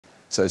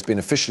So it's been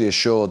officially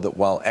assured that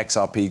while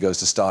XRP goes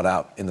to start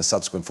out in the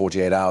subsequent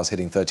 48 hours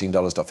hitting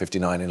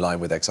 $13.59 in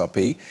line with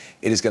XRP,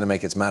 it is going to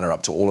make its mana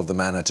up to all of the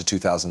mana to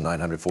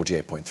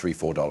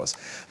 $2,948.34.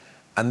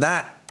 And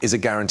that is a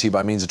guarantee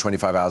by means of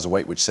 25 hours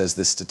await, which says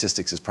this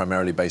statistics is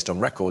primarily based on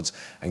records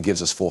and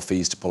gives us 4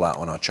 fees to pull out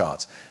on our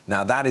charts.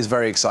 Now that is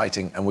very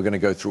exciting, and we're going to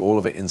go through all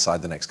of it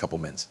inside the next couple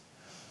minutes.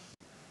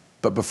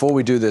 But before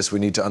we do this, we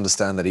need to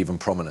understand that even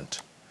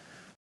prominent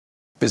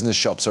business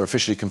shops are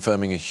officially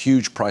confirming a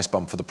huge price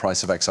bump for the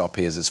price of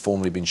XRP, as it's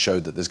formally been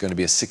showed that there's going to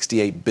be a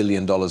 $68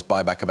 billion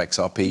buyback of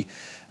XRP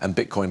and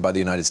Bitcoin by the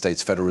United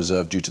States Federal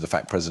Reserve due to the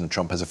fact President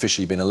Trump has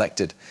officially been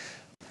elected.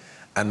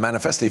 And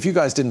manifestly, if you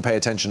guys didn't pay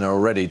attention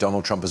already,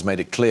 Donald Trump has made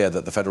it clear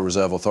that the Federal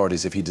Reserve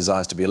authorities, if he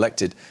desires to be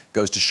elected,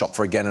 goes to shop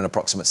for again an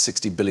approximate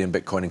 60 billion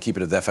Bitcoin and keep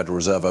it at their Federal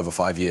Reserve over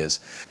 5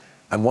 years.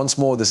 And once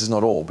more, this is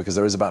not all, because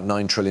there is about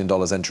 $9 trillion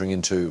entering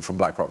into from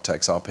BlackRock to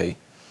XRP.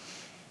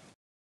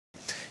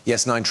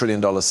 Yes, $9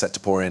 trillion set to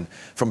pour in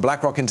from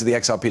BlackRock into the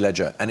XRP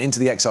ledger and into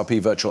the XRP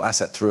virtual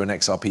asset through an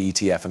XRP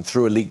ETF and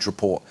through a leaked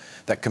report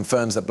that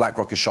confirms that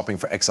BlackRock is shopping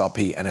for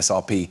XRP and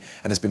SRP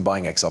and has been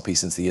buying XRP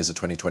since the years of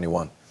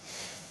 2021.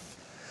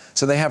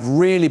 So they have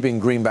really been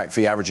greenback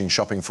fee averaging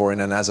shopping for it,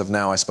 and as of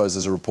now, I suppose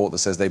there's a report that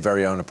says they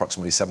very own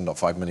approximately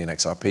 7.5 million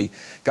XRP.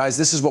 Guys,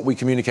 this is what we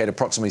communicate,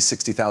 approximately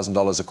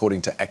 $60,000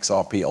 according to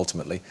XRP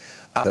ultimately.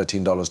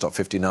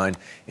 $13.59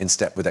 in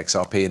step with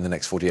XRP in the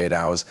next 48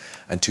 hours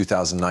and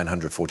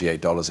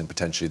 $2,948 in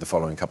potentially the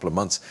following couple of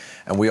months.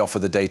 And we offer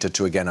the data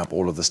to again up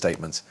all of the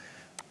statements.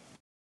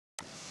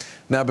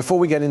 Now, before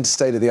we get into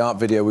state-of-the-art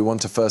video, we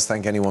want to first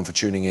thank anyone for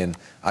tuning in.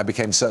 I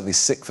became certainly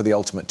sick for the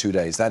ultimate 2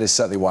 days. That is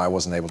certainly why I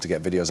wasn't able to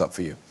get videos up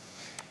for you.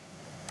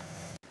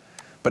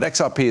 But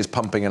XRP is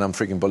pumping, and I'm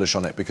freaking bullish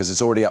on it because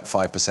it's already up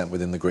 5%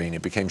 within the green.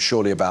 It became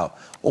surely about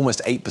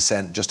almost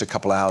 8% just a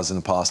couple hours in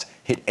the past,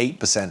 hit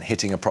 8%,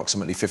 hitting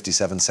approximately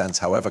 57 cents.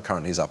 However,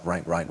 currently is up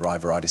rank, right,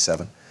 variety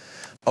 7.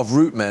 Of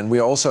root men, we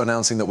are also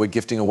announcing that we're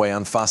gifting away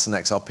Unfasten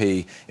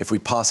XRP if we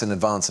pass in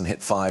advance and hit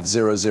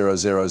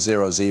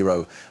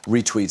 5,00000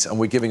 retweets, and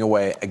we're giving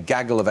away a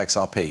gaggle of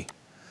XRP.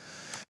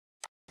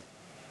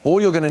 All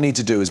you're going to need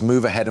to do is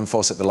move ahead and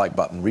force hit the like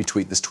button,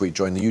 retweet this tweet,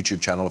 join the YouTube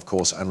channel, of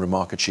course, and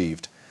remark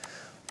achieved.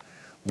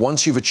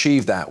 Once you've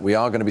achieved that, we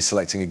are going to be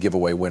selecting a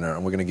giveaway winner,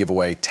 and we're going to give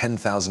away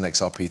 10,000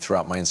 XRP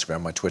throughout my Instagram,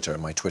 my Twitter, and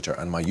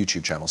my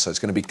YouTube channel. So it's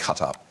going to be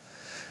cut up.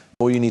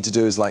 All you need to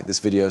do is like this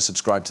video,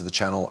 subscribe to the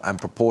channel, and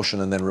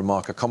proportion, and then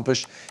remark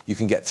accomplished. You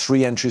can get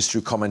 3 entries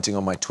through commenting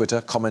on my Twitter,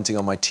 commenting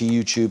on my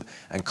YouTube,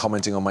 and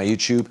commenting on my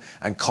YouTube,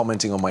 and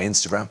commenting on my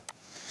Instagram.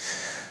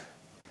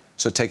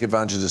 So take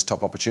advantage of this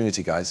top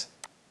opportunity, guys.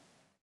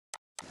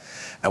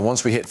 And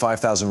once we hit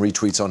 5,000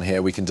 retweets on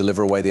here, we can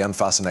deliver away the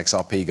Unfasten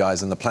XRP,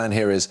 guys. And the plan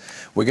here is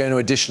we're going to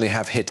additionally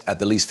have hit at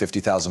the least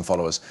 50,000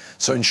 followers.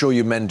 So ensure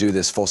you men do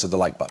this, force hit the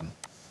like button.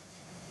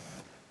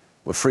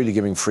 We're freely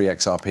giving free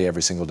XRP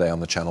every single day on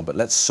the channel, but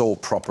let's soul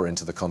proper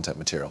into the content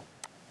material.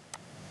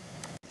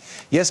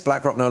 Yes,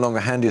 BlackRock, no longer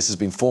handiest, has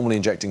been formally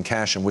injecting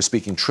cash, and we're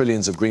speaking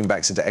trillions of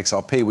greenbacks into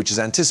XRP, which is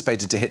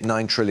anticipated to hit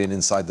 9 trillion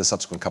inside the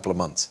subsequent couple of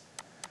months.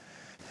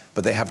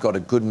 But they have got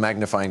a good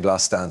magnifying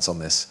glass stance on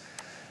this.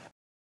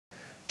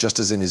 Just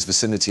as in his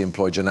vicinity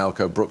employed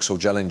Janelko, Brooks or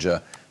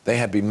Jellinger, they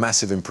had been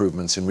massive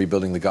improvements in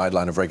rebuilding the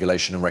guideline of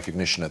regulation and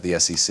recognition at the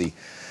SEC.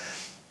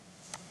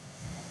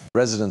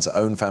 Residents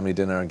own family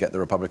dinner and get the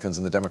Republicans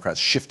and the Democrats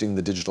shifting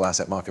the digital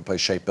asset marketplace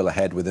shape bill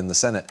ahead within the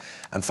Senate.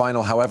 And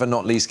final, however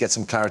not least, get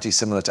some clarity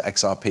similar to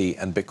XRP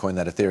and Bitcoin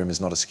that Ethereum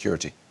is not a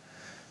security.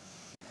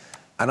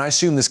 And I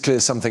assume this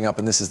clears something up,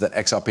 and this is that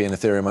XRP and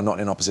Ethereum are not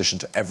in opposition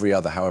to every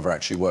other, however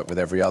actually work with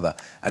every other.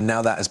 And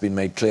now that has been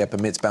made clear,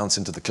 permits bounce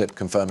into the clip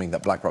confirming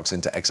that BlackRock's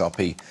into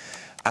XRP.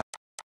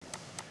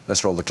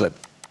 Let's roll the clip.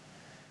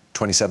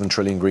 27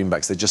 trillion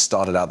greenbacks. They just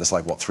started out this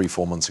like, what,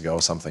 3-4 months ago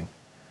or something.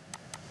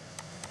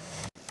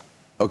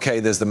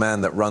 Okay, there's the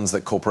man that runs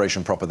that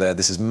corporation proper there.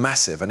 This is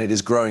massive, and it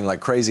is growing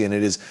like crazy,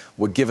 and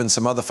we're given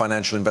some other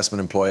financial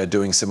investment employer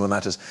doing similar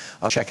matters.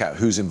 I'll check out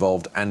who's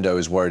involved. Ando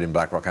is worried in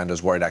BlackRock.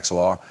 Ando's worried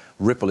XLR.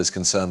 Ripple is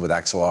concerned with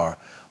XLR.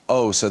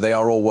 Oh, so they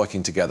are all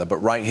working together. But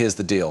right here's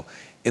the deal.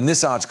 In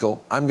this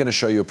article, I'm going to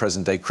show you a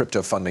present-day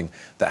crypto funding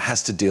that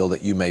has to deal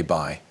that you may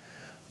buy.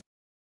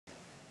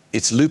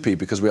 It's loopy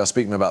because we are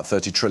speaking about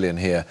 30 trillion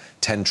here,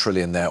 10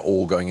 trillion there,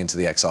 all going into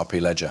the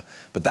XRP ledger.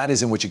 But that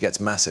is in which it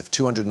gets massive,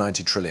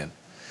 290 trillion.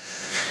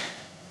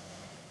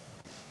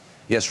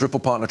 Yes, Ripple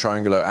partner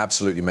Triangular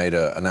absolutely made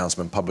an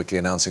announcement publicly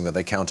announcing that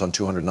they count on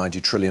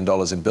 $290 trillion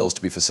in bills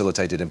to be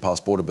facilitated in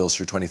past border bills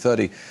through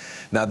 2030.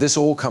 Now, this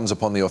all comes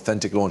upon the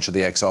authentic launch of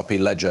the XRP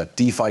Ledger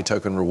DeFi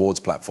token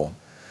rewards platform.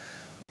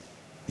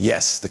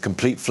 Yes, the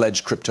complete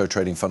fledged crypto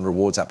trading fund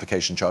rewards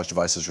application charge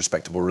devices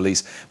respectable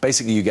release.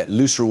 Basically, you get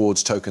loose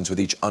rewards tokens with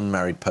each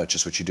unmarried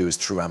purchase, which you do is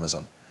through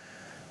Amazon.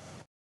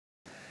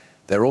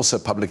 They're also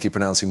publicly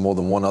pronouncing more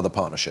than one other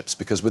partnerships,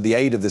 because with the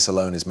aid of this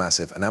alone is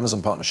massive, an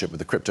Amazon partnership with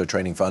the crypto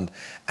trading fund,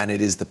 and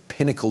it is the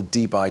pinnacle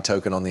DeFi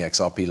token on the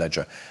XRP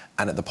ledger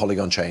and at the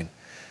Polygon chain.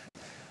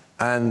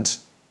 And,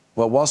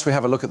 well, whilst we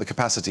have a look at the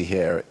capacity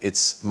here,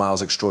 it's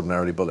miles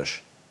extraordinarily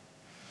bullish.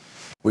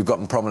 We've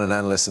gotten prominent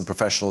analysts and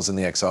professionals in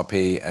the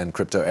XRP and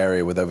crypto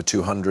area with over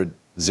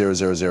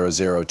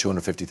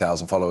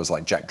 250,000 followers,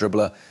 like Jack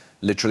Dribbler,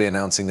 literally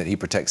announcing that he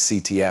protects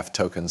CTF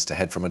tokens to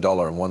head from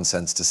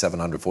 $1.01 to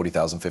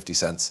 740,050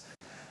 cents.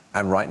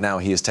 And right now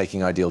he is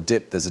taking ideal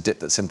dip. There's a dip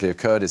that simply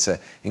occurred. It's an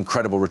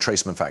incredible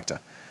retracement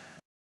factor.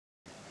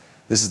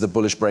 This is the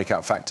bullish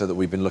breakout factor that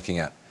we've been looking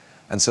at.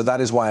 And so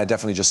that is why I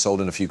definitely just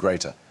sold in a few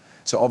greater.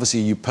 So obviously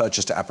you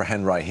purchased to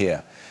apprehend right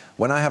here.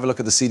 When I have a look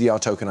at the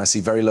CDR token, I see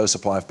very low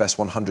supply of best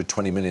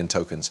 120 million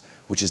tokens,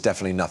 which is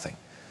definitely nothing.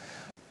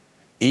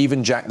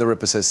 Even Jack the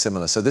Ripper says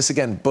similar. So this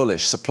again,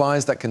 bullish,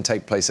 supplies that can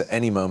take place at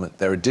any moment.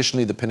 They're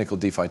additionally the pinnacle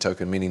DeFi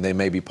token, meaning they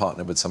may be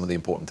partnered with some of the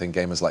important thing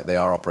gamers like they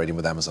are operating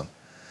with Amazon.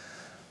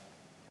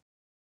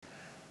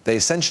 They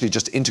essentially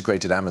just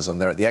integrated Amazon.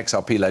 They're at the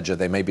XRP ledger,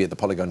 they may be at the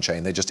Polygon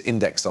chain, they just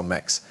indexed on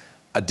MEX.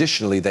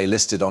 Additionally, they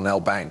listed on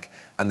L-Bank,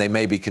 and they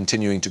may be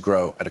continuing to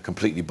grow at a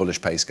completely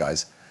bullish pace,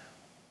 guys.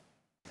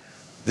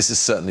 This is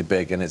certainly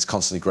big, and it's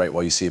constantly great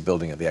while you see it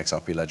building at the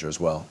XRP ledger as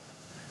well.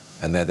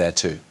 And they're there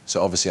too.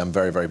 So obviously I'm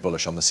very, very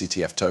bullish on the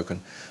CTF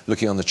token.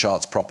 Looking on the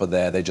charts proper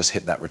there, they just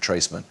hit that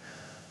retracement.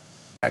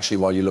 Actually,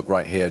 while you look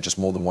right here, just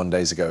more than 1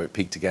 day ago, it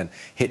peaked again,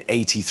 hit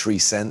 83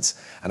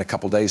 cents, and a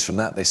couple days from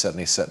that, they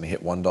certainly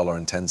hit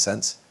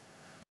 $1.10.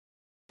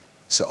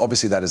 So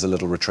obviously that is a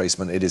little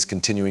retracement. It is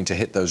continuing to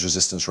hit those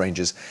resistance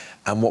ranges.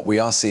 And what we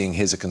are seeing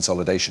here is a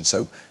consolidation.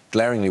 So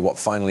glaringly, what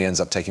finally ends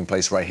up taking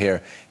place right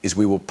here is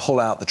we will pull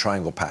out the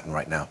triangle pattern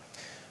right now.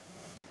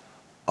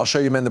 I'll show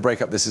you men the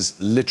breakup. This is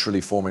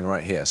literally forming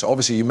right here. So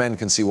obviously you men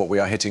can see what we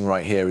are hitting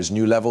right here is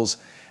new levels,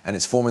 and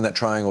it's forming that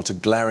triangle to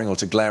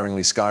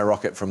glaringly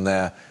skyrocket from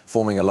there,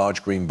 forming a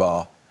large green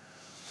bar.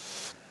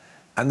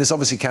 And this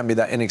obviously can be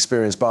that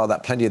inexperienced bar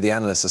that plenty of the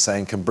analysts are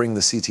saying can bring the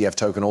CTF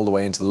token all the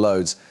way into the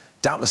loads,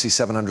 doubtlessly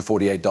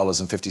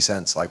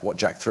 $748.50, like what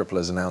Jack Dribbler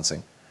is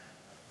announcing.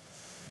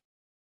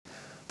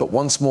 But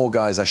once more,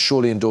 guys, I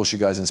surely endorse you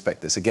guys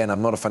inspect this. Again,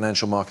 I'm not a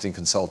financial marketing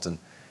consultant.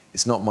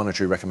 It's not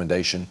monetary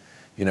recommendation.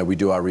 You know, we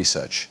do our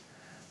research.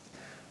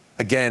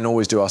 Again,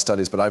 always do our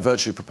studies, but I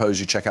virtually propose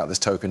you check out this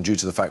token due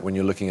to the fact when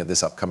you're looking at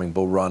this upcoming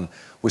bull run,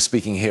 we're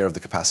speaking here of the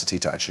capacity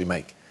to actually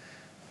make.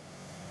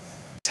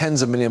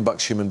 Tens of million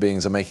bucks human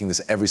beings are making this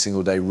every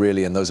single day,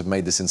 really, and those have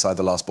made this inside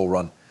the last bull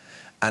run.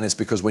 And it's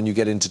because when you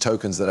get into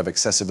tokens that have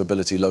excessive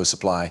ability, low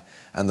supply,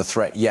 and the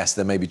threat, yes,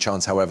 there may be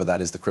chance, however, that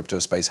is the crypto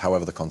space,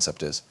 however the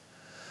concept is.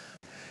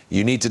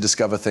 You need to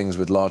discover things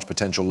with large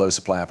potential, low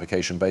supply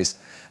application base,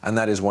 and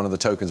that is one of the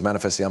tokens.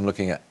 Manifestly, I'm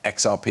looking at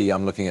XRP,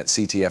 I'm looking at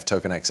CTF,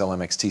 token XL,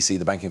 MXTC,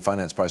 the banking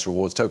finance price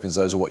rewards tokens.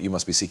 Those are what you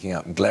must be seeking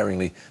out, and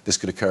glaringly, this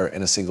could occur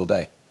in a single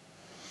day,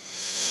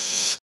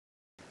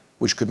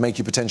 which could make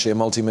you potentially a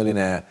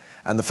multi-millionaire.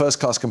 And the first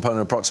class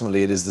component,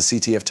 approximately, it is the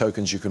CTF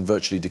tokens you can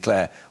virtually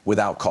declare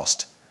without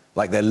cost.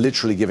 Like they're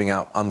literally giving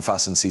out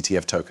unfastened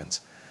CTF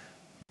tokens.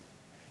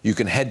 You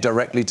can head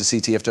directly to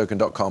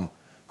ctftoken.com,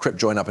 crypt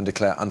join up and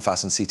declare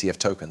unfastened CTF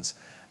tokens.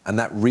 And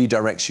that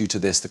redirects you to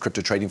this, the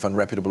crypto trading fund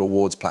reputable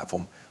awards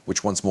platform,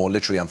 which once more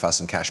literally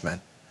unfastened cash, man.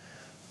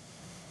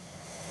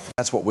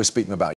 That's what we're speaking about.